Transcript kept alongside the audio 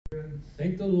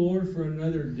Thank the Lord for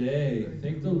another day.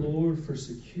 Thank the Lord for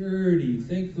security.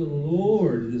 Thank the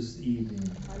Lord this evening.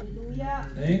 Hallelujah.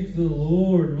 Thank the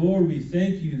Lord. Lord, we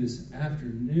thank you this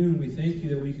afternoon. We thank you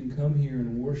that we can come here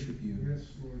and worship you. Yes,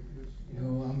 Lord. Yes, You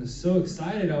know, I'm so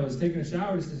excited. I was taking a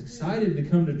shower, just excited to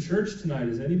come to church tonight.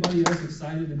 Is anybody else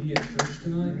excited to be at church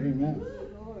tonight? Amen.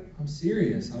 I'm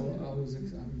serious.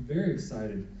 I'm very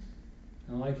excited.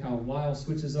 I like how Lyle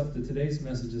switches up to today's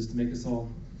messages to make us all,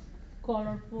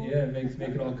 Colorful. make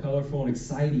it all colorful and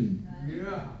exciting.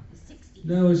 Yeah.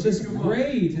 No, it's just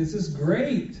great. It's just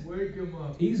great. Wake him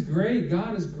up. He's great.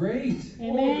 God is great.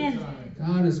 Amen. All the time.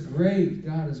 God is great.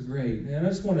 God is great. And I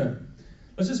just want to,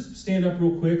 let's just stand up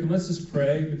real quick and let's just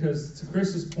pray, because to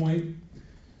Chris's point,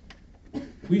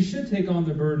 we should take on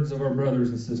the burdens of our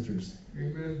brothers and sisters.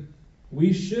 Amen.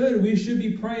 We should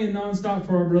be praying nonstop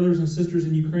for our brothers and sisters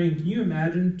in Ukraine. Can you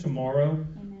imagine tomorrow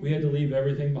we had to leave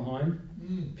everything behind?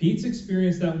 Pete's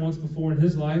experienced that once before in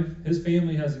his life. His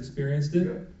family has experienced it.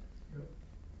 Yep. Yep.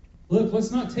 Look,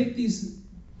 let's not take these,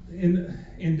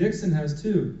 and Dixon has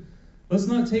too. Let's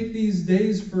not take these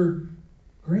days for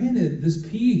granted, this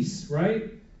peace, right?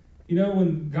 You know,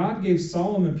 when God gave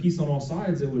Solomon peace on all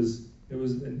sides, it was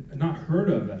not heard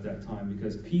of at that time,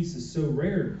 because peace is so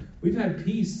rare. We've had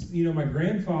peace, you know, my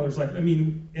grandfather's life,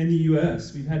 in the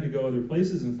U.S., we've had to go other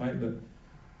places and fight, but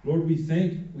Lord, we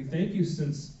thank you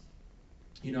since,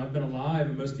 you know, I've been alive,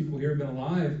 and most people here have been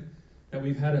alive, that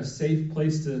we've had a safe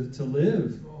place to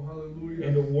live. Oh, hallelujah.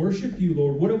 And to worship you,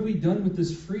 Lord. What have we done with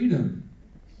this freedom?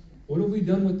 What have we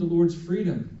done with the Lord's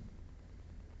freedom?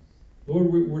 Lord,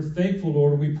 we're thankful,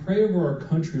 Lord. We pray over our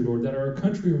country, Lord, that our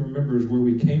country remembers where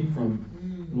we came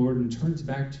from, Lord, and turns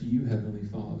back to you, Heavenly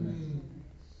Father.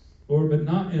 Lord, but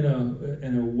not in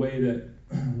a way that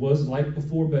was like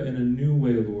before, but in a new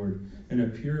way, Lord, in a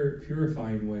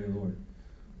purifying way, Lord.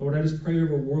 Lord, I just pray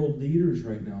over world leaders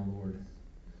right now, Lord.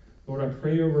 Lord, I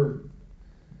pray over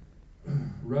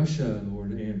Russia,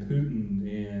 Lord, and Putin,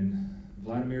 and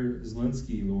Vladimir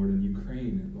Zelensky, Lord, and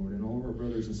Ukraine, Lord, and all of our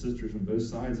brothers and sisters on both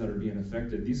sides that are being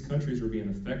affected. These countries are being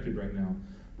affected right now.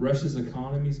 Russia's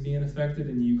economy is being affected,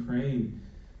 and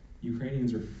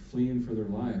Ukrainians are fleeing for their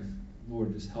life.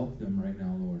 Lord, just help them right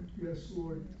now, Lord. Yes,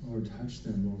 Lord. Lord, touch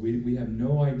them, Lord. We have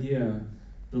no idea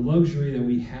the luxury that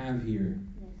we have here.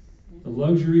 The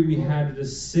luxury we had to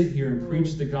just sit here and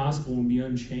preach the gospel and be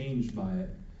unchanged by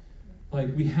it. Like,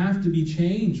 we have to be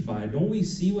changed by it. Don't we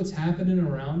see what's happening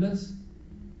around us?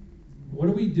 What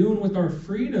are we doing with our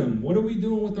freedom? What are we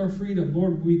doing with our freedom?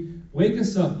 Lord, wake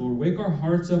us up, Lord. Wake our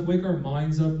hearts up. Wake our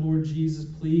minds up, Lord Jesus.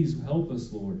 Please help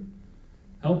us, Lord.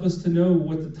 Help us to know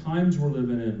what the times we're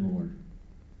living in, Lord.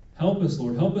 Help us,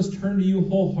 Lord. Help us turn to you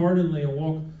wholeheartedly and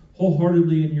walk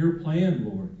wholeheartedly in your plan,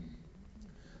 Lord.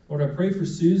 Lord, I pray for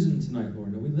Susan tonight,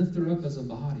 Lord, that we lift her up as a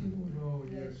body, Lord. Oh,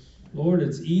 yes. Lord,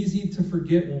 it's easy to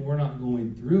forget when we're not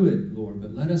going through it, Lord,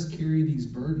 but let us carry these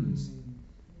burdens.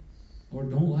 Lord,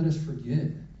 don't let us forget.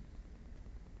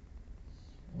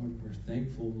 Lord, we're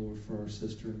thankful, Lord, for our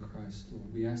sister in Christ,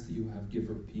 Lord. We ask that you give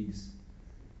her peace.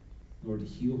 Lord,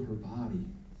 heal her body.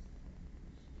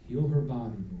 Heal her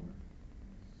body, Lord.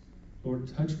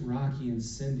 Lord, touch Rocky and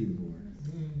Cindy, Lord.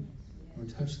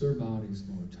 Lord, touch their bodies,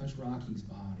 Lord. Touch Rocky's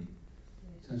body.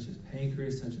 Touch his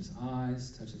pancreas, touch his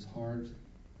eyes, touch his heart.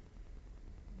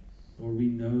 Lord, we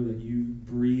know that you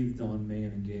breathed on man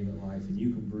and gave it life, and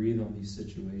you can breathe on these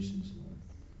situations, Lord.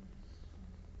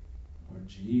 Lord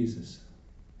Jesus,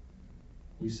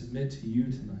 we submit to you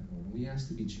tonight, Lord, and we ask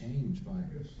to be changed by it.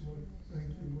 Yes, Lord. Thank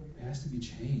you, Lord. It has to be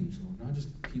changed, Lord. Not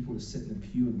just people to sit in the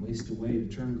pew and waste away, to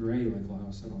turn gray, like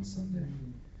Lyle said on Sunday.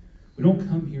 We don't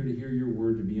come here to hear your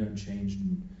word to be unchanged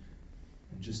and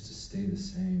just to stay the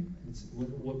same.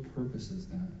 What purpose is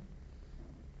that?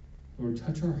 Lord,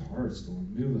 touch our hearts, Lord.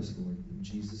 Move us, Lord. In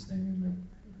Jesus' name, amen.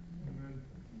 Amen.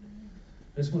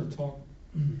 I just want to talk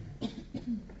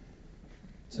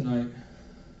tonight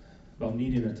about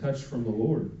needing a touch from the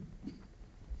Lord.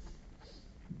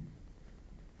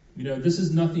 You know, this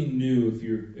is nothing new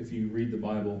if you read the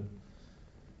Bible.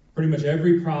 Pretty much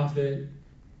every prophet,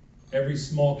 every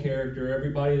small character,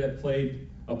 everybody that played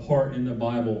a part in the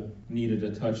Bible needed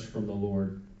a touch from the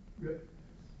Lord. Yep.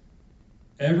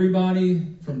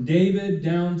 Everybody from David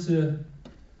down to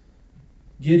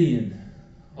Gideon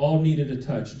all needed a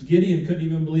touch. Gideon couldn't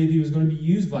even believe he was going to be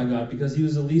used by God because he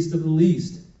was the least of the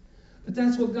least. But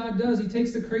that's what God does. He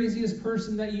takes the craziest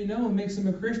person that you know and makes them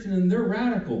a Christian, and they're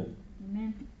radical.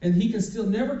 Amen. And he can still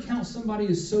never count somebody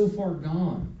as so far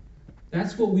gone.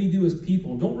 That's what we do as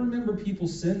people. Don't remember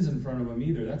people's sins in front of them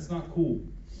either. That's not cool.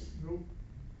 Nope.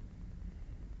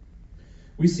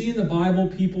 We see in the Bible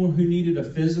people who needed a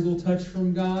physical touch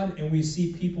from God, and we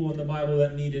see people in the Bible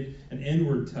that needed an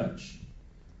inward touch.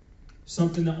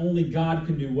 Something that only God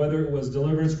can do, whether it was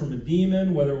deliverance from a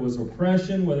demon, whether it was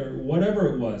oppression, whatever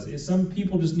it was. Some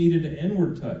people just needed an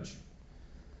inward touch.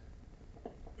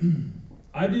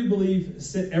 I do believe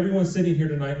everyone sitting here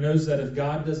tonight knows that if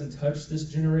God doesn't touch this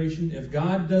generation, if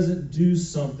God doesn't do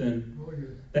something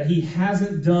that he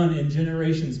hasn't done in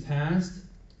generations past,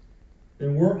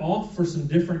 then we're off for some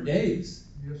different days.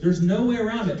 Yes. There's no way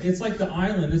around it. It's like the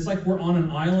island. It's like we're on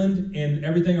an island and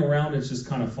everything around it's just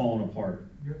kind of falling apart.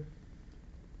 Yep.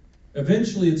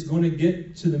 Eventually, it's going to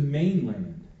get to the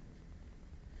mainland.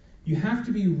 You have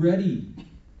to be ready.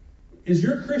 Is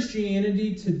your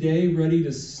Christianity today ready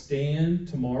to stand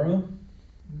tomorrow?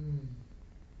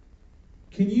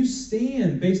 Can you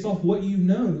stand based off what you've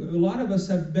known? A lot of us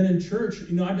have been in church.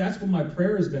 That's what my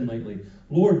prayer has been lately.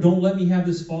 Lord, don't let me have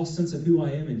this false sense of who I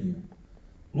am in you.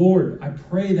 Lord, I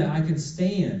pray that I can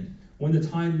stand when the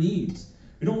time needs.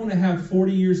 We don't want to have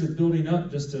 40 years of building up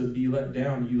just to be let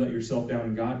down. You let yourself down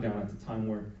and God down at the time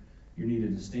where you're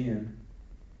needed to stand.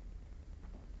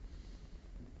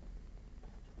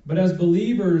 But as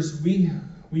believers, we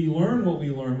learn what we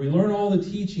learn. We learn all the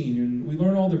teaching and we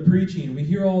learn all the preaching. We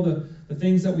hear all the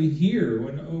things that we hear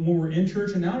when we're in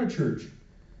church and out of church.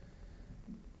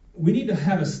 We need to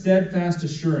have a steadfast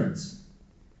assurance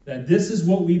that this is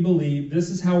what we believe, this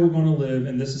is how we're going to live,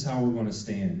 and this is how we're going to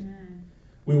stand.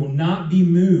 We will not be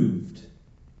moved.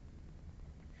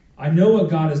 I know what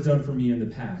God has done for me in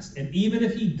the past. And even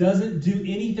if he doesn't do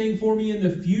anything for me in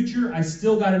the future, I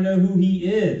still got to know who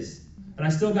he is. And I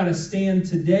still got to stand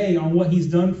today on what he's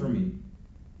done for me.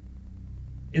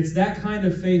 It's that kind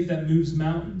of faith that moves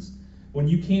mountains when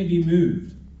you can't be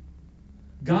moved.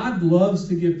 God loves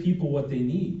to give people what they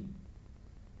need.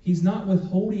 He's not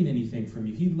withholding anything from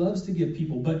you. He loves to give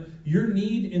people. But your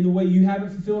need and the way you have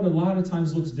it fulfilled a lot of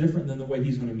times looks different than the way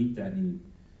he's going to meet that need.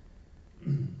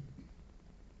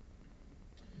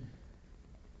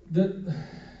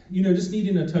 Just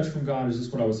needing a touch from God is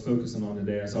just what I was focusing on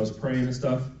today as I was praying and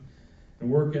stuff and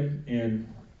working. And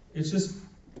it's just,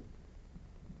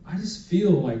 I just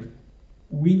feel like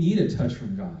we need a touch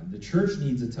from God. The church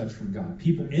needs a touch from God.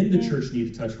 People in the church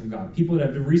need a touch from God. People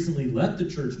that have recently left the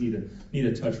church need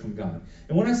a touch from God.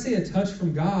 And when I say a touch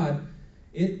from God,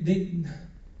 it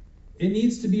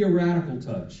needs to be a radical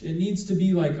touch. It needs to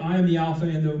be like I am the Alpha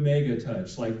and the Omega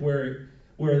touch, like where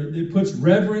it puts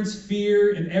reverence,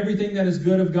 fear, and everything that is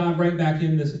good of God right back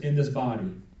in this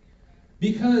body.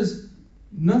 Because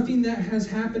nothing that has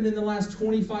happened in the last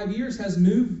 25 years has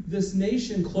moved this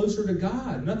nation closer to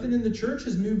God. Nothing in the church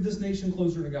has moved this nation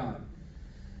closer to God.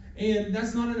 And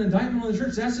that's not an indictment on the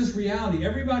church. That's just reality.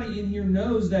 Everybody in here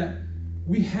knows that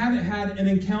we haven't had an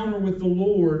encounter with the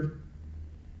Lord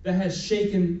that has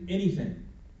shaken anything.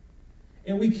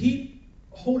 And we keep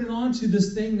holding on to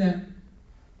this thing that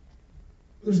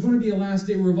there's going to be a last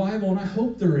day revival, and I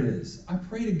hope there is. I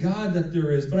pray to God that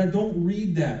there is, but I don't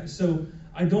read that. So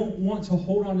I don't want to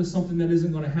hold on to something that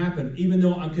isn't going to happen, even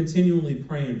though I'm continually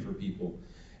praying for people.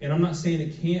 And I'm not saying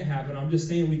it can't happen. I'm just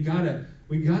saying we gotta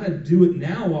do it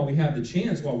now while we have the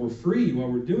chance, while we're free, while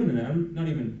we're doing it. I'm not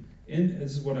even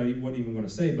this is what I wasn't even going to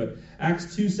say, but Acts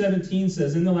 2:17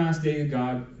 says, in the last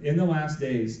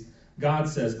days, God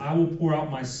says, I will pour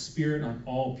out my spirit on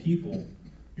all people.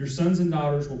 Your sons and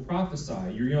daughters will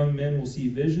prophesy. Your young men will see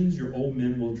visions. Your old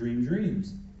men will dream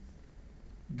dreams.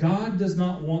 God does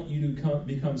not want you to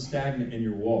become stagnant in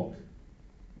your walk.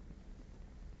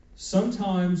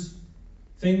 Sometimes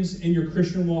things in your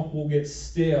Christian walk will get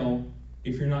stale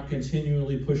if you're not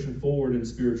continually pushing forward in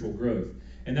spiritual growth.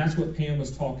 And that's what Pam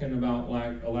was talking about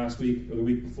last week or the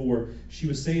week before. She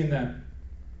was saying that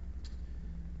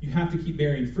you have to keep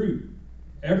bearing fruit.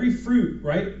 Every fruit,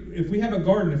 right? If we have a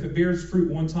garden, if it bears fruit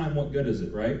one time, what good is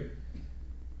it, right?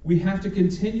 We have to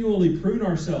continually prune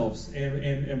ourselves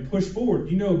and push forward.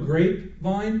 You know, a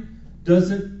grapevine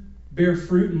doesn't bear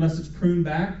fruit unless it's pruned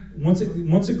back. Once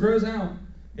it grows out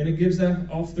and it gives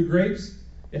off the grapes,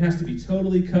 it has to be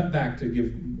totally cut back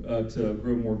to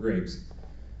grow more grapes.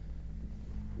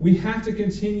 We have to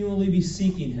continually be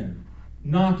seeking him,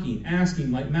 knocking,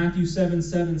 asking, like Matthew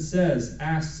 7:7 says,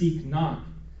 ask, seek, knock.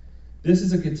 This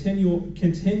is a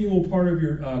continual part of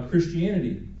your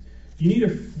Christianity. You need a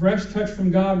fresh touch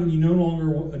from God when you no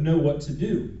longer know what to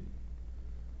do.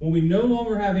 When we no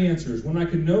longer have answers, when I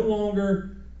can no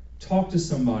longer talk to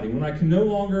somebody, when I can no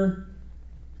longer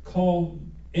call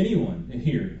anyone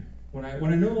here, when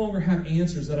I no longer have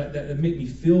answers that make me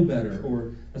feel better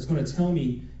or that's going to tell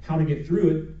me how to get through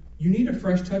it, you need a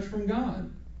fresh touch from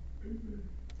God.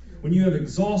 When you have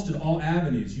exhausted all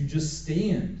avenues, you just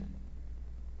stand.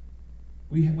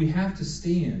 We have to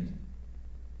stand.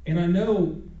 And I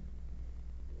know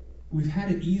we've had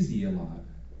it easy a lot.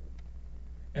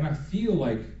 And I feel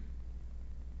like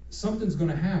something's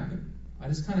going to happen. I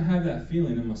just kind of have that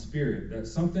feeling in my spirit that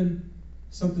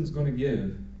something's going to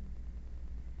give.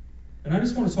 And I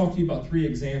just want to talk to you about 3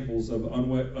 examples of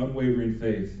unwavering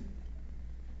faith.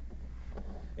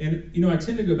 And, I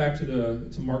tend to go back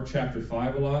to Mark chapter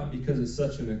 5 a lot because it's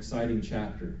such an exciting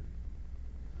chapter.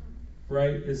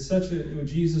 Right? It's when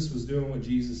Jesus was doing what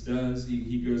Jesus does,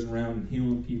 he goes around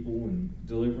healing people and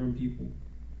delivering people.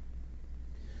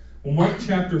 Well, Mark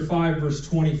chapter 5, verse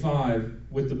 25,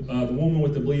 with the woman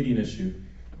with the bleeding issue.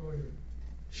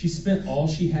 She spent all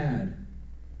she had.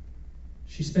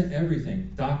 She spent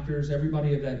everything. Doctors,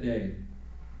 everybody of that day.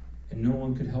 And no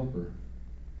one could help her.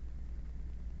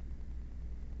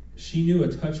 She knew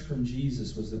a touch from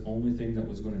Jesus was the only thing that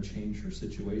was going to change her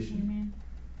situation. Amen.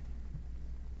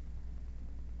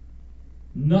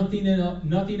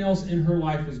 Nothing else in her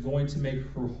life was going to make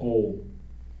her whole.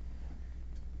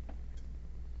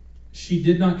 She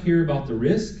did not care about the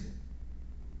risk.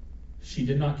 She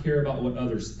did not care about what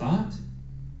others thought.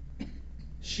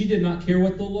 She did not care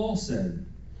what the law said.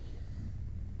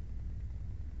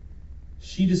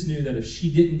 She just knew that if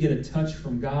she didn't get a touch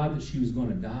from God, that she was going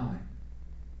to die.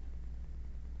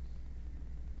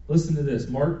 Listen to this,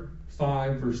 Mark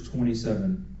 5, verse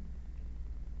 27.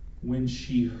 When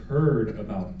she heard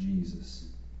about Jesus,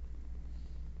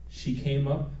 she came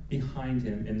up behind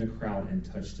him in the crowd and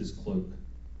touched his cloak,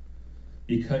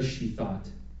 because she thought,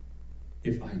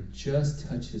 if I just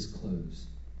touch his clothes,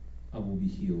 I will be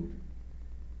healed.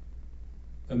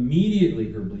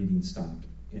 Immediately her bleeding stopped,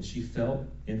 and she felt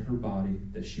in her body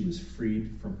that she was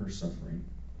freed from her suffering.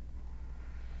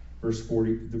 Verse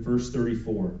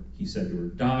 34, he said to her,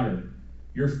 "Daughter,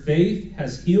 your faith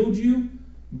has healed you.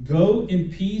 Go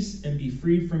in peace and be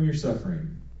freed from your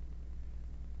suffering."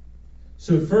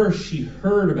 So first she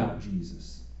heard about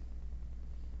Jesus.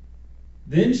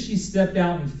 Then she stepped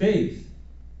out in faith.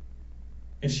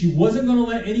 And she wasn't going to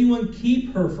let anyone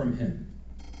keep her from him.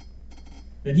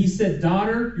 Then he said,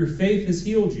 "Daughter, your faith has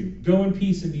healed you. Go in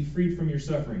peace and be freed from your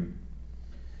suffering."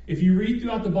 If you read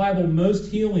throughout the Bible,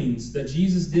 most healings that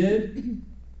Jesus did,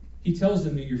 he tells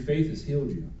them that your faith has healed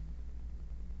you.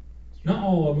 Not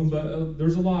all of them, but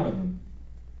there's a lot of them.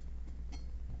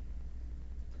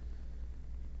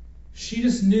 She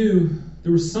just knew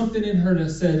there was something in her that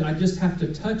said, I just have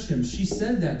to touch him. She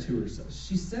said that to herself.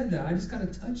 She said that. I just got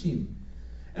to touch him.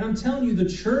 And I'm telling you, the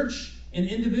church and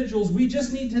individuals, we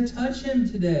just need to touch him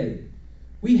today.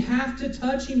 We have to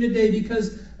touch him today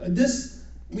because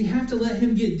we have to let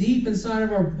him get deep inside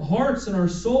of our hearts and our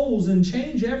souls and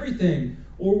change everything,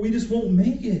 or we just won't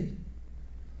make it.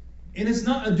 And it's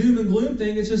not a doom and gloom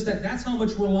thing. It's just that's how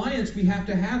much reliance we have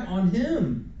to have on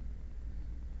him.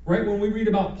 Right? When we read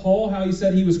about Paul, how he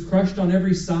said he was crushed on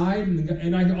every side,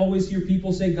 and I always hear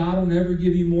people say, God will never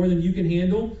give you more than you can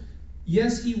handle.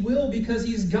 Yes, he will, because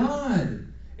he's God.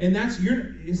 And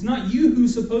it's not you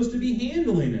who's supposed to be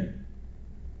handling it.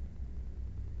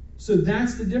 So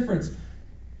that's the difference.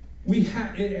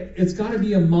 It's got to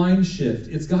be a mind shift.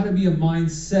 It's got to be a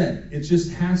mindset. It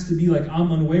just has to be like,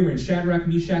 I'm unwavering. Shadrach,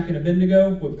 Meshach, and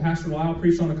Abednego, what Pastor Lyle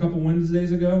preached on a couple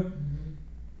Wednesdays ago,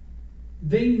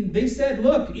 they said,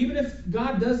 look, even if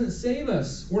God doesn't save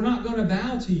us, we're not going to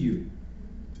bow to you.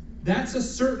 That's a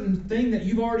certain thing that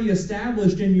you've already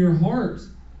established in your heart.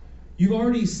 You've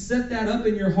already set that up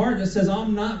in your heart that says,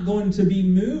 I'm not going to be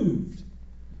moved.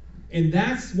 And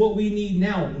that's what we need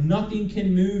now. Nothing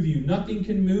can move you. Nothing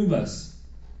can move us.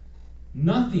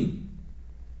 Nothing.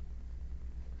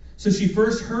 So she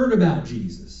first heard about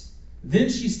Jesus. Then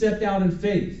she stepped out in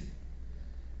faith.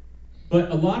 But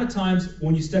a lot of times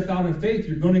when you step out in faith,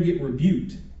 you're going to get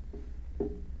rebuked.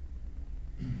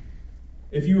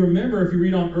 If you remember, if you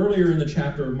read on earlier in the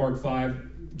chapter of Mark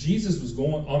 5, Jesus was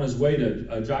going on his way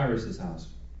to Jairus' house.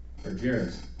 Or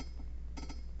Jairus.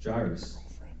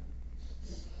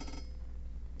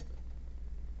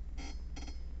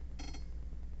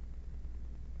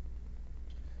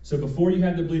 So before you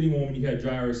had the bleeding woman, you had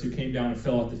Jairus, who came down and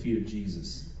fell at the feet of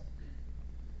Jesus.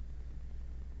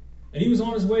 And he was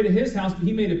on his way to his house, but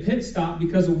he made a pit stop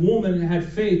because a woman that had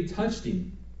faith touched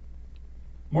him.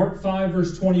 Mark 5,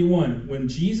 verse 21. When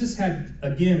Jesus had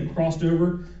again crossed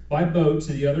over by boat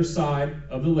to the other side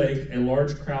of the lake, a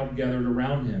large crowd gathered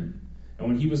around him. And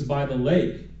when he was by the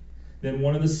lake, then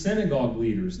one of the synagogue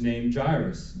leaders named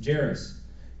Jairus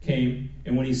came,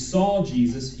 and when he saw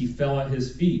Jesus, he fell at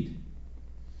his feet.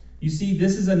 You see,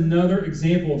 this is another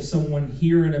example of someone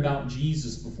hearing about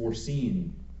Jesus before seeing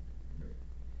him.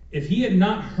 If he had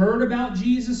not heard about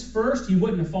Jesus first, he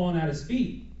wouldn't have fallen at his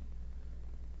feet.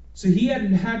 So he had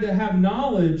to have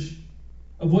knowledge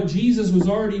of what Jesus was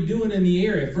already doing in the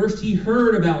area. First, he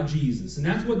heard about Jesus. And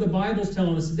that's what the Bible's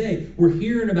telling us today. We're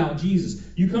hearing about Jesus.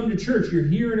 You come to church, you're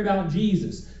hearing about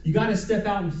Jesus. You got to step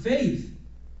out in faith,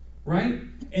 right?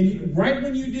 And right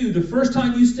when you do, the first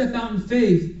time you step out in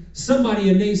faith, somebody,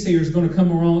 a naysayer, is going to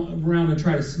come around and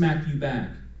try to smack you back.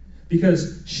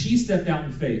 Because she stepped out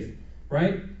in faith,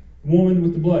 right? Woman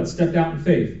with the blood stepped out in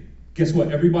faith. Guess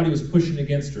what? Everybody was pushing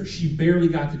against her. She barely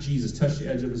got to Jesus, touched the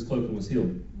edge of his cloak, and was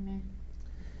healed.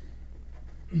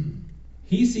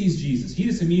 He sees Jesus. He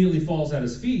just immediately falls at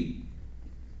his feet.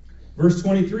 Verse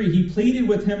 23, he pleaded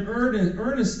with him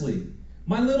earnestly,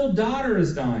 "My little daughter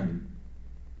is dying.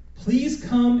 Please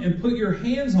come and put your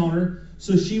hands on her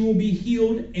so she will be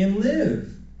healed and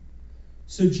live."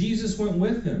 So Jesus went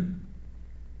with him.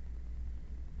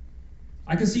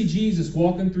 I can see Jesus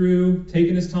walking through,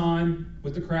 taking his time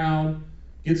with the crowd,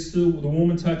 gets to the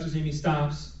woman, touches him, he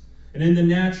stops. And in the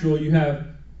natural, you have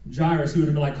Jairus, who would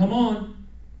have been like,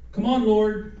 Come on,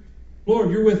 Lord.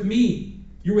 Lord, you're with me.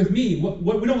 You're with me.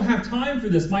 We don't have time for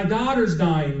this. My daughter's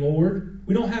dying, Lord.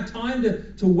 We don't have time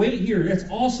to wait here. It's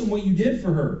awesome what you did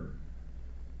for her.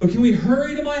 But can we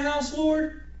hurry to my house,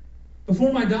 Lord,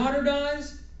 before my daughter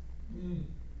dies?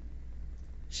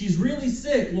 She's really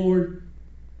sick, Lord.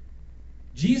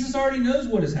 Jesus already knows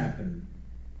what is happening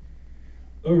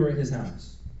over at his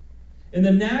house. In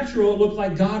the natural, it looked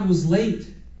like God was late.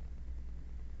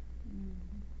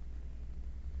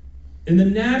 In the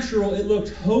natural, it looked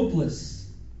hopeless.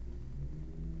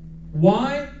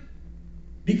 Why?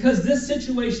 Because this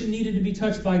situation needed to be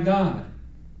touched by God.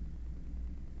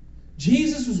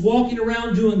 Jesus was walking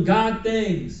around doing God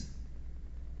things.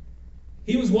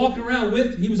 He was walking around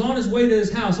he was on his way to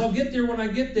his house. I'll get there when I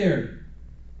get there.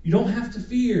 You don't have to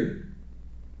fear.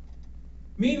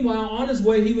 Meanwhile, on his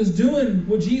way, he was doing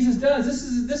what Jesus does.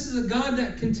 This is a God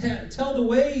that can tell the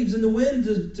waves and the wind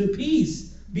to peace.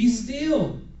 Be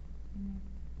still.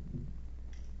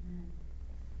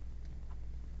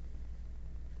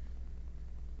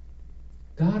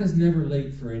 God is never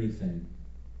late for anything.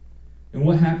 And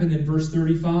what happened in verse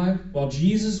 35? While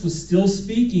Jesus was still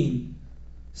speaking,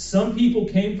 some people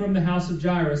came from the house of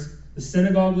Jairus, the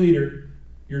synagogue leader.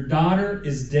 Your daughter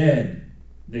is dead,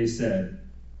 they said.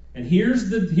 And here's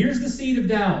the seed of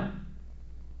doubt.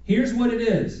 Here's what it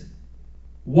is.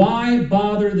 Why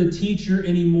bother the teacher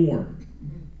anymore?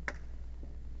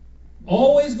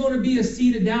 Always going to be a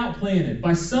seed of doubt planted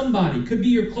by somebody. Could be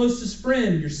your closest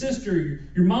friend, your sister,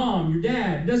 your mom, your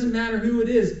dad. It doesn't matter who it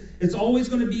is. It's always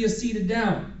going to be a seed of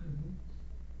doubt.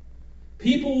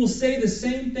 People will say the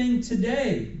same thing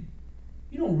today.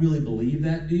 You don't really believe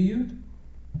that, do you?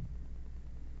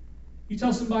 You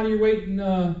tell somebody you're waiting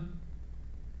to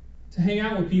hang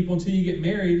out with people until you get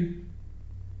married.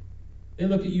 They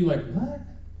look at you like, what?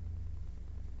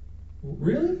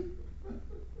 Really?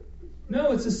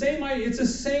 No, it's the same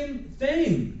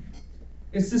thing.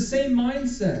 It's the same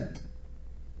mindset.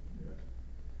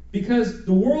 Because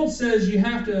the world says you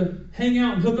have to hang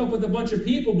out and hook up with a bunch of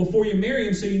people before you marry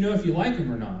them so you know if you like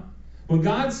them or not. When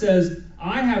God says,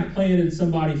 I have planted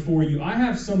somebody for you. I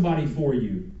have somebody for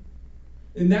you.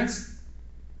 And that's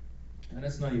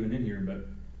not even in here, but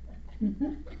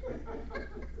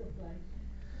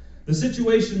the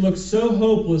situation looked so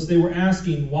hopeless they were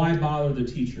asking, why bother the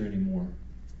teacher anymore?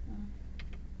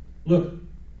 Look,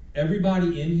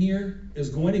 everybody in here is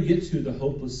going to get to the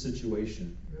hopeless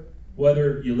situation.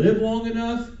 Whether you live long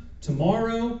enough,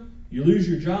 tomorrow, you lose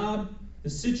your job, the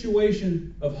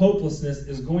situation of hopelessness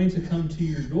is going to come to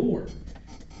your door.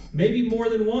 Maybe more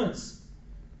than once.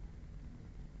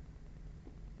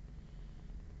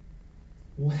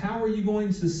 Well, how are you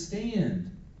going to stand?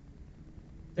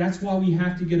 That's why we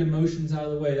have to get emotions out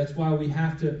of the way. That's why we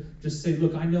have to just say,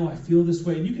 look, I know I feel this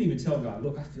way. And you can even tell God,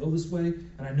 look, I feel this way,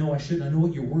 and I know I shouldn't. I know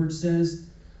what your word says.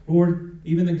 Lord,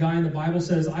 even the guy in the Bible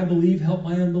says, I believe, help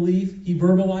my unbelief. He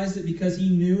verbalized it because he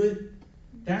knew it.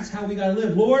 That's how we got to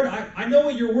live. Lord, I know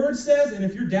what your word says, and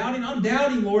if you're doubting, I'm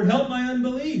doubting, Lord. Help my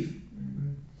unbelief.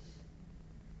 Mm-hmm.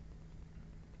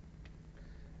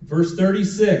 Verse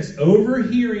 36,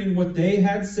 overhearing what they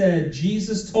had said,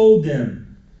 Jesus told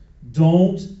them,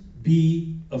 don't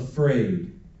be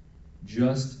afraid.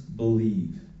 Just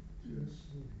believe.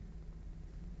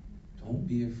 Don't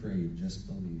be afraid. Just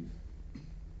believe.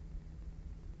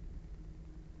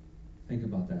 Think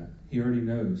about that. He already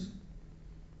knows.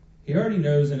 He already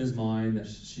knows in his mind that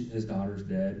his daughter's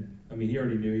dead. I mean, he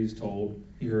already knew. He was told.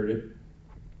 He heard it.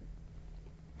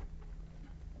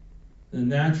 The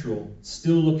natural,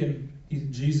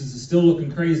 Jesus is still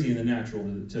looking crazy in the natural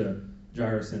to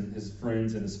Jairus and his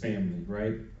friends and his family,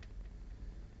 right?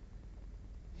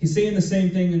 He's saying the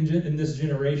same thing in this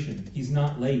generation. He's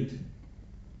not late.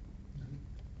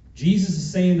 Jesus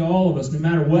is saying to all of us, no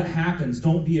matter what happens,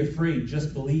 don't be afraid,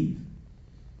 just believe.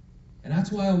 And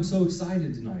that's why I'm so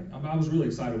excited tonight. I was really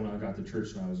excited when I got to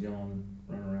church and I was yelling and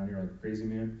running around here like a crazy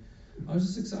man. I was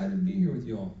just excited to be here with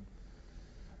y'all.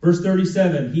 Verse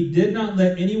 37, he did not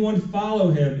let anyone follow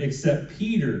him except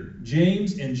Peter,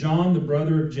 James, and John, the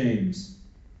brother of James.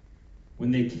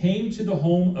 When they came to the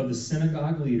home of the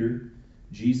synagogue leader,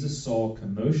 Jesus saw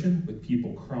commotion with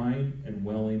people crying and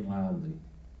wailing loudly.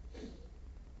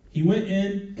 He went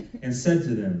in and said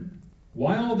to them,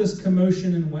 "Why all this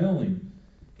commotion and wailing?"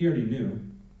 He already knew.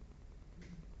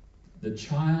 "The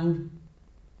child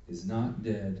is not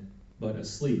dead, but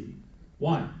asleep."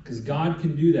 Why? Because God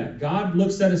can do that. God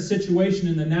looks at a situation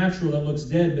in the natural that looks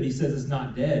dead, but he says it's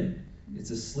not dead.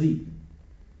 It's asleep.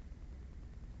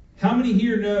 How many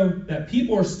here know that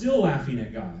people are still laughing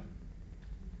at God?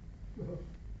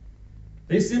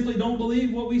 They simply don't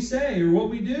believe what we say or what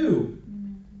we do.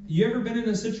 You ever been in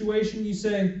a situation you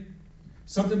say,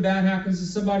 something bad happens to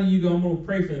somebody, you go, "I'm going to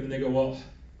pray for them." And they go, "Well,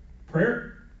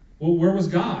 prayer? Well, where was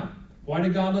God? Why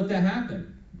did God let that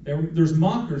happen?" There's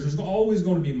mockers. There's always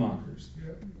going to be mockers.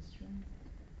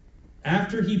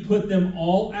 After he put them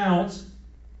all out,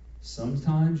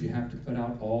 sometimes you have to put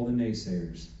out all the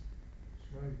naysayers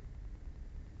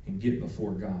and get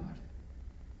before God.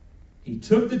 He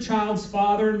took the child's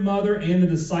father and mother and the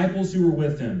disciples who were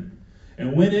with him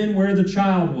and went in where the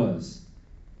child was.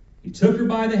 He took her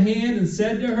by the hand and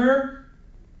said to her,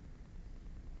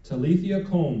 "Talitha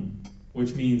koum,"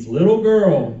 which means, "Little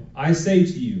girl, I say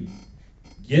to you,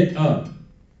 get up."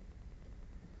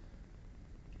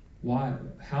 Why?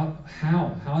 How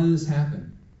did this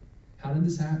happen? How did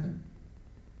this happen?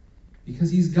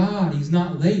 Because he's God. He's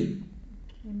not late.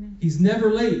 Amen. He's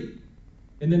never late.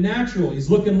 In the natural, he's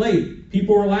looking late.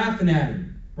 People are laughing at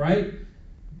him, right?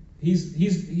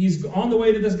 He's on the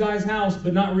way to this guy's house,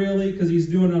 but not really, because he's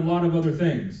doing a lot of other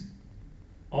things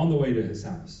on the way to his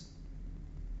house.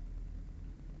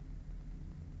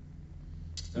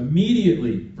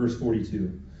 Immediately, verse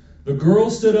 42, the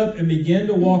girl stood up and began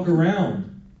to walk around.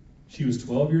 She was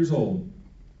 12 years old.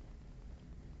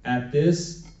 At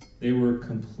this, they were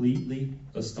completely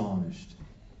astonished.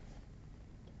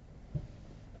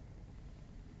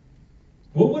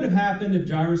 What would have happened if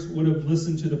Jairus would have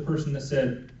listened to the person that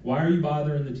said, "Why are you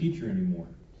bothering the teacher anymore?"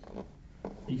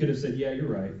 He could have said, "Yeah, you're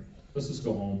right. Let's just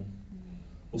go home.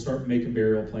 We'll start making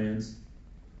burial plans.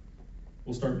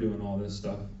 We'll start doing all this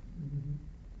stuff."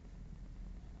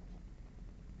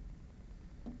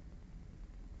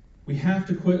 We have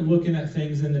to quit looking at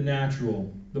things in the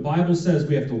natural. The Bible says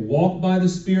we have to walk by the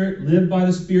Spirit, live by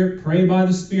the Spirit, pray by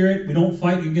the Spirit. We don't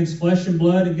fight against flesh and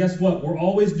blood. And guess what? We're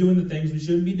always doing the things we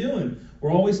shouldn't be doing.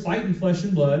 We're always fighting flesh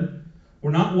and blood.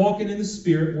 We're not walking in the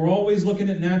Spirit. We're always looking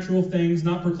at natural things,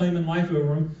 not proclaiming life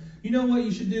over them. You know what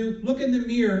you should do? Look in the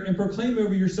mirror and proclaim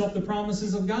over yourself the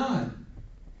promises of God.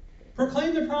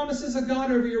 Proclaim the promises of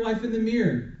God over your life in the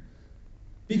mirror.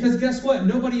 Because guess what?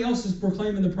 Nobody else is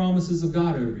proclaiming the promises of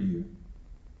God over you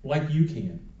like you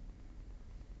can.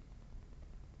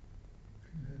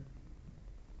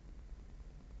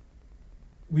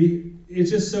 It's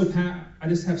just so, I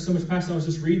just have so much passion. I was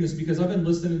just reading this because I've been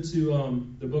listening to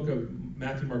the book of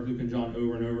Matthew, Mark, Luke, and John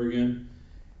over and over again.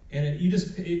 And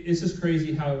it's just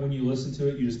crazy how when you listen to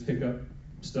it, you just pick up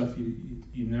stuff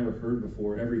you've never heard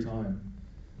before every time.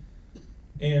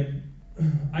 And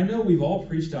I know we've all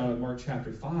preached out of Mark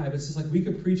chapter 5. It's just like we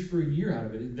could preach for a year out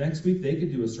of it. Next week they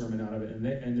could do a sermon out of it, and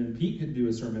then Pete could do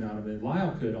a sermon out of it.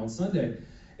 Lyle could on Sunday.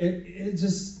 It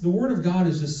just, the Word of God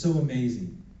is just so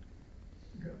amazing.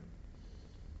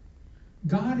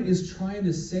 God is trying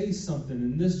to say something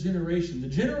in this generation. The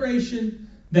generation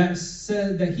that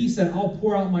he said, "I'll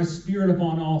pour out my Spirit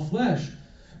upon all flesh."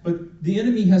 But the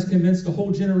enemy has convinced the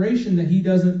whole generation that he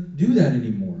doesn't do that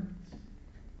anymore.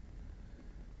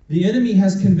 The enemy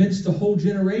has convinced the whole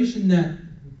generation that,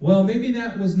 well, maybe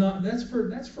that's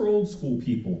for old school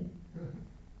people.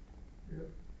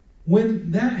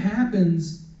 When that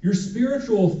happens, your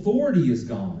spiritual authority is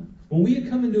gone. When we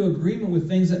come into agreement with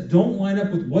things that don't line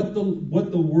up with what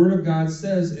the Word of God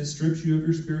says, it strips you of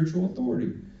your spiritual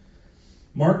authority.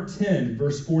 Mark 10,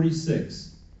 verse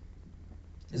 46.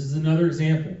 This is another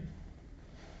example.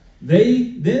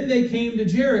 Then they came to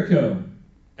Jericho,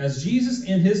 as Jesus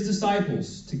and his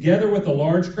disciples, together with a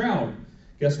large crowd.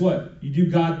 Guess what? You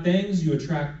do God things, you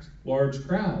attract large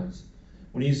crowds.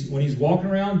 When he's walking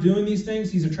around doing these things,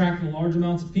 he's attracting large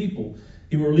amounts of people.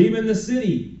 He were leaving the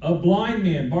city. A blind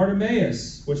man,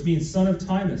 Bartimaeus, which means son of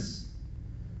Timaeus,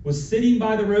 was sitting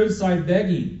by the roadside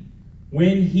begging.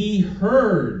 When he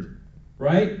heard,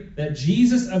 right? That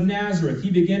Jesus of Nazareth, he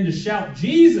began to shout,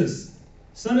 Jesus,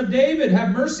 Son of David,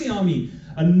 have mercy on me.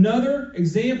 Another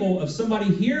example of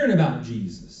somebody hearing about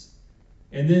Jesus.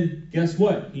 And then, guess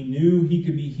what? He knew he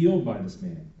could be healed by this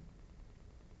man.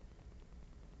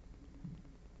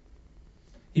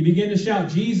 He began to shout,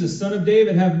 Jesus, Son of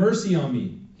David, have mercy on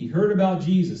me. He heard about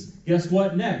Jesus. Guess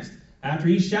what next? After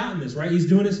he's shouting this, right? He's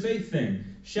doing his faith thing.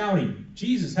 Shouting,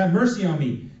 Jesus, have mercy on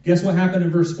me. Guess what happened in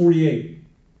verse 48?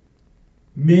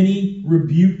 Many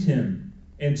rebuked him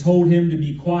and told him to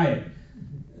be quiet.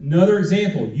 Another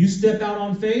example. You step out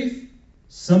on faith,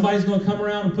 somebody's going to come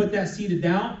around and put that seed of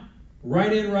doubt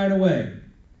right in right away.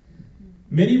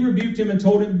 Many rebuked him and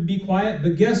told him to be quiet,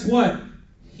 but guess what?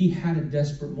 He had a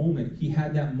desperate moment. He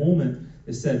had that moment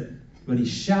that said, but he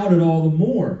shouted all the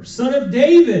more, Son of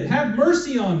David, have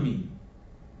mercy on me.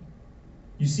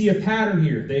 You see a pattern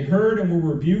here. They heard and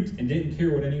were rebuked and didn't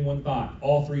care what anyone thought.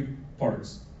 All three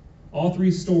parts. All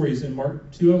three stories in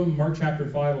Mark, two of them, Mark chapter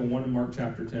 5 and one in Mark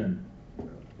chapter 10.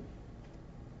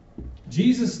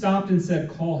 Jesus stopped and said,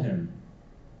 call him.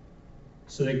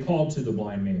 So they called to the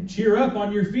blind man. Cheer up,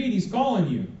 on your feet, he's calling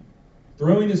you.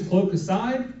 Throwing his cloak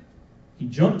aside, he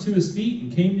jumped to his feet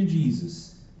and came to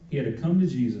Jesus. He had a come to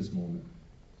Jesus moment.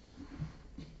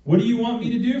 What do you want me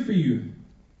to do for you?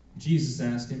 Jesus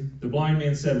asked him. The blind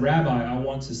man said, Rabbi, I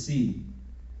want to see.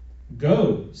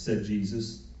 Go, said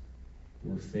Jesus.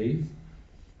 Your faith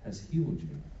has healed you.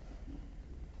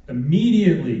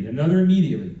 Immediately,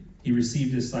 he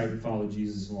received his sight and followed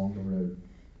Jesus along the road.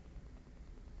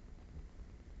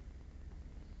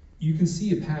 You can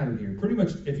see a pattern here. Pretty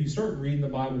much, if you start reading the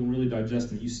Bible and really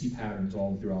digesting it, you see patterns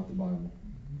all throughout the Bible.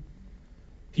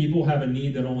 People have a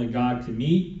need that only God can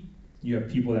meet. You have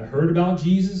people that heard about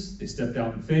Jesus. They stepped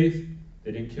out in faith.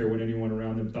 They didn't care what anyone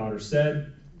around them thought or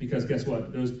said, because guess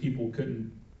what? Those people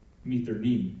couldn't meet their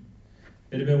need.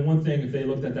 It'd have been one thing if they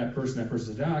looked at that person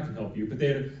said, I can help you. But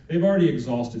they've already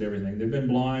exhausted everything. They've been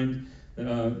blind.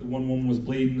 One woman was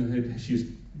bleeding. She was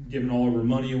giving all of her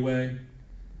money away.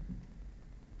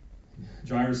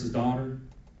 Jairus' daughter.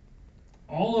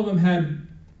 All of them had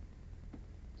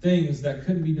things that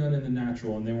couldn't be done in the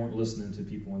natural, and they weren't listening to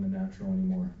people in the natural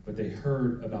anymore. But they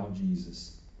heard about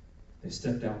Jesus. They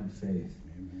stepped out in faith.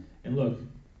 Amen. And look,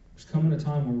 there's coming a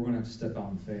time where we're going to have to step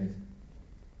out in faith.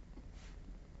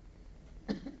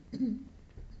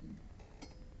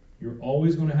 You're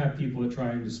always going to have people that try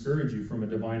and discourage you from a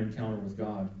divine encounter with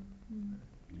God.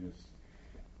 Yes.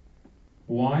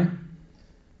 Why?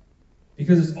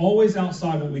 Because it's always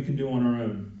outside what we can do on our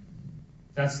own.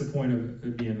 That's the point of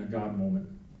it being a God moment.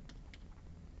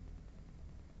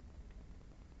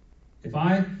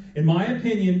 In my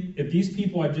opinion, if these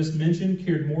people I just mentioned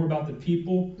cared more about the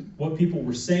people, what people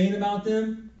were saying about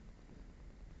them,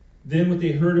 than what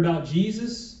they heard about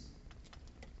Jesus,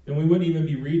 then we wouldn't even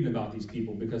be reading about these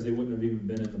people because they wouldn't have even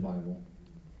been in the Bible.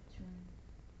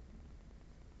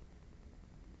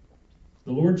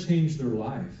 The Lord changed their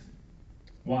life.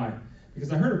 Why?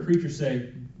 Because I heard a preacher say,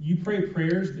 you pray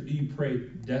prayers, but do you pray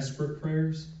desperate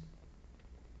prayers?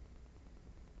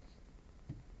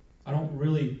 I don't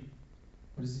really,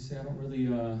 what does he say? I don't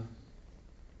really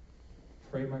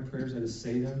pray my prayers, I just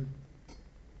say them.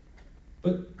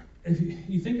 But if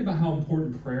you think about how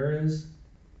important prayer is,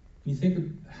 you think of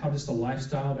how just a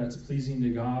lifestyle that's pleasing to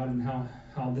God and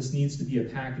how this needs to be a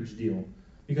package deal.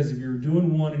 Because if you're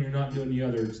doing one and you're not doing the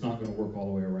other, it's not going to work all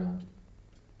the way around.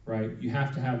 Right? You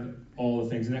have to have all the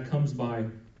things. And that comes by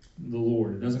the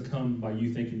Lord. It doesn't come by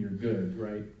you thinking you're good,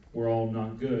 right? We're all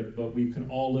not good, but we can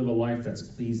all live a life that's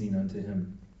pleasing unto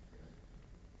Him.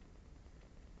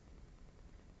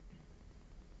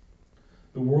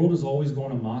 The world is always going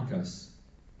to mock us.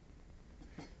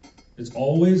 It's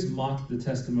always mocked the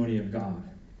testimony of God.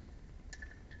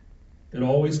 It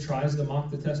always tries to mock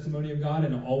the testimony of God,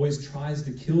 and it always tries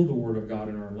to kill the Word of God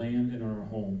in our land and in our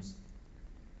homes.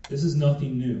 This is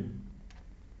nothing new.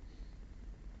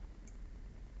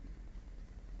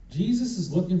 Jesus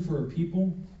is looking for a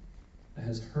people that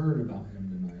has heard about Him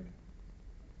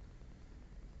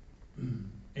tonight.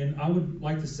 And I would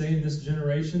like to say in this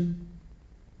generation,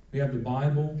 we have the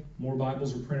Bible. More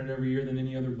Bibles are printed every year than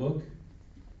any other book.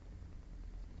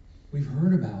 We've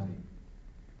heard about Him.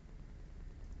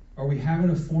 Are we having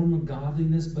a form of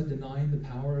godliness but denying the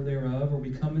power thereof? Are we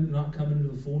not coming to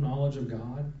the full knowledge of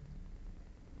God?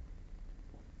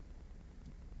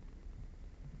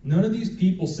 None of these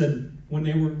people said, when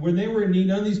they were in need,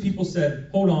 none of these people said,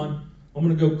 hold on, I'm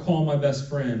going to go call my best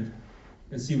friend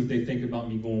and see what they think about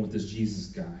me going with this Jesus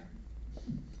guy.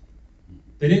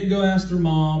 They didn't go ask their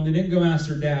mom. They didn't go ask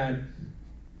their dad.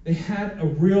 They had a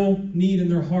real need in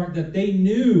their heart that they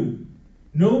knew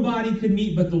nobody could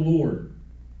meet but the Lord.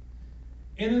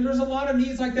 And there's a lot of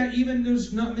needs like that. Even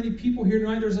there's not many people here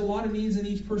tonight. There's a lot of needs in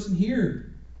each person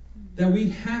here that we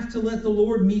have to let the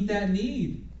Lord meet that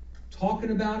need. Talking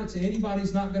about it to anybody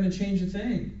is not going to change a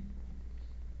thing.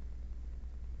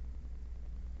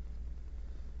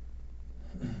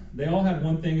 They all had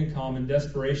one thing in common: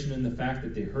 desperation in the fact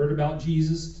that they heard about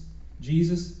Jesus,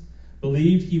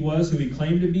 believed he was who he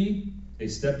claimed to be. They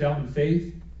stepped out in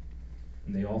faith,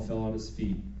 and they all fell at his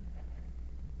feet.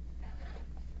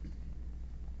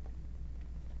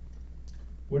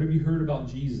 What have you heard about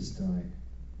Jesus tonight?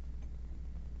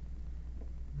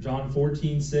 John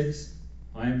 14:6,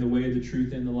 I am the way, the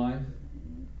truth, and the life.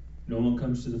 No one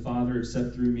comes to the Father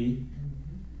except through me.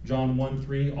 John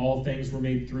 1:3, all things were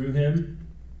made through him,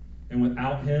 and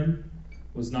without him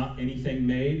was not anything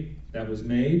made that was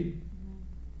made.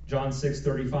 John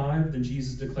 6:35, then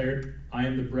Jesus declared, I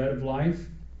am the bread of life.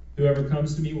 Whoever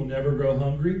comes to me will never grow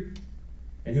hungry,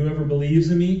 and whoever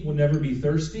believes in me will never be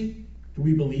thirsty. Do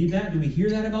we believe that? Do we hear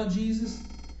that about Jesus?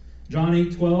 John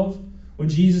 8:12, when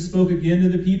Jesus spoke again to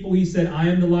the people, he said, I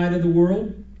am the light of the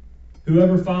world.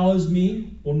 Whoever follows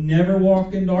me will never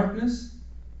walk in darkness,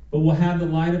 but will have the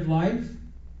light of life.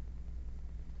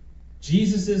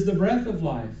 Jesus is the breath of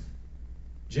life.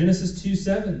 Genesis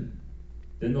 2:7,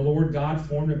 then the Lord God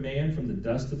formed a man from the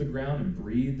dust of the ground and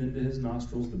breathed into his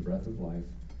nostrils the breath of life.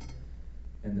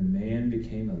 And the man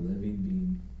became a living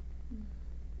being.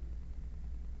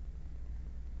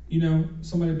 You know,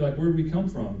 somebody would be like, where did we come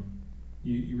from?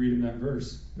 You read in that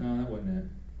verse. No, that wasn't it.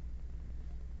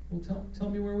 Well, tell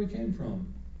me where we came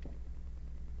from.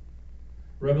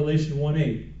 Revelation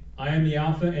 1:8. I am the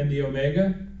Alpha and the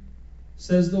Omega,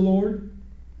 says the Lord,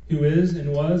 who is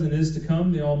and was and is to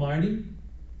come, the Almighty.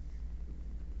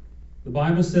 The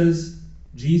Bible says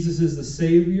Jesus is the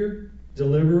Savior,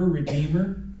 Deliverer,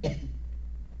 Redeemer.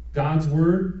 God's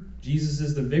Word, Jesus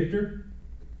is the victor,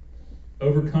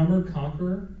 overcomer,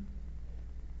 conqueror.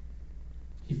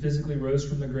 He physically rose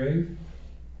from the grave.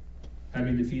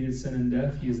 Having defeated sin and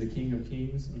death, he is the King of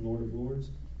kings and Lord of lords.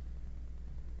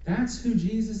 That's who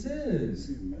Jesus is.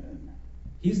 Amen.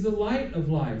 He's the light of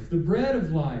life, the bread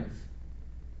of life.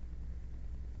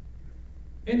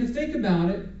 And to think about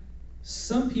it,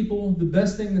 some people, the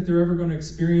best thing that they're ever going to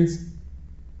experience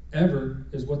ever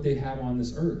is what they have on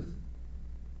this earth.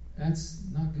 That's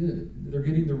not good. They're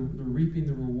reaping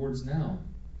the rewards now.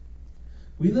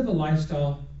 We live a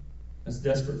lifestyle that's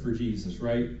desperate for Jesus,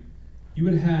 right? You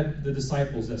would have had the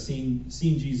disciples that seen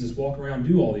Jesus walk around,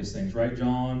 do all these things, right?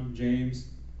 John, James,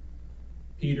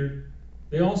 Peter.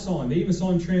 They all saw him. They even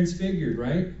saw him transfigured,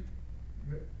 right?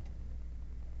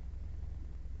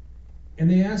 And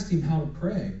they asked him how to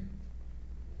pray.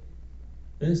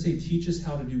 They didn't say, teach us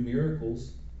how to do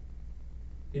miracles.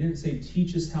 They didn't say,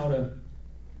 teach us how to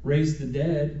raise the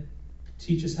dead.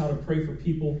 Teach us how to pray for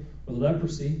people with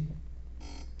leprosy.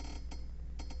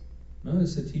 No, they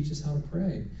said, teach us how to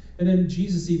pray. And then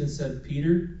Jesus even said,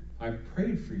 Peter, I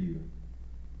prayed for you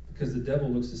because the devil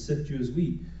looks to sift you as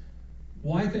wheat.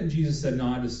 Why couldn't Jesus say, no,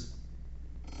 I just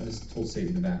told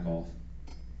Satan to back off?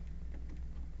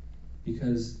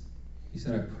 Because he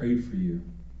said, I prayed for you.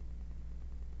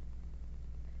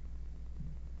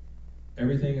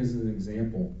 Everything is an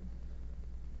example.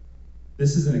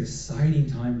 This is an exciting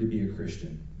time to be a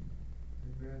Christian.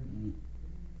 Amen.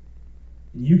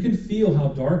 You can feel how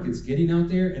dark it's getting out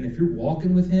there, and if you're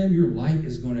walking with him, your light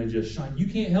is going to just shine. You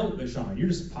can't help but shine. You're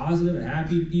just positive and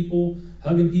happy to people,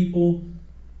 hugging people,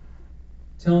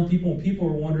 telling people, and people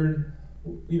are wondering,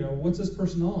 what's this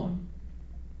person on?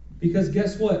 Because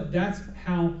guess what? That's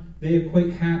how they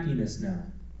equate happiness now.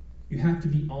 You have to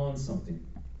be on something.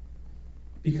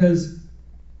 Because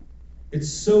it's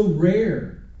so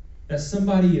rare that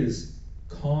somebody is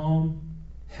calm,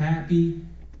 happy,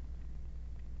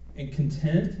 and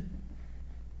content.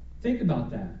 Think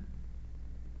about that.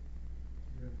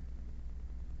 Yeah.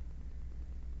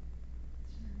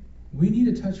 We need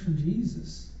a touch from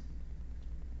Jesus.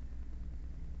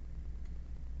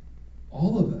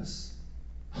 All of us.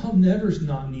 I'll never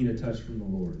not need a touch from the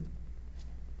Lord.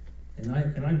 And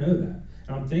I know that.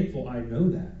 And I'm thankful I know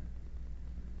that.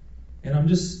 And I'm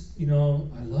just, I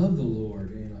love the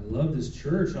Lord. And I love this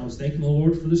church. And I was thanking the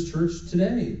Lord for this church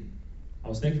today. I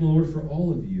was thanking the Lord for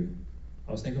all of you.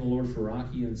 I was thanking the Lord for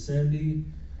Rocky and Cindy,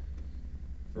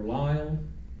 for Lyle,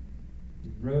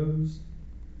 and Rose.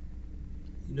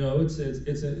 This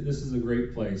is a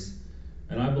great place.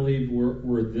 And I believe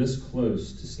we're this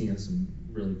close to seeing some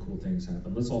really cool things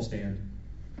happen. Let's all stand.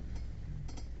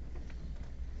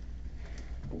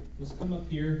 Let's come up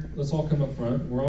here. Let's all come up front. We're all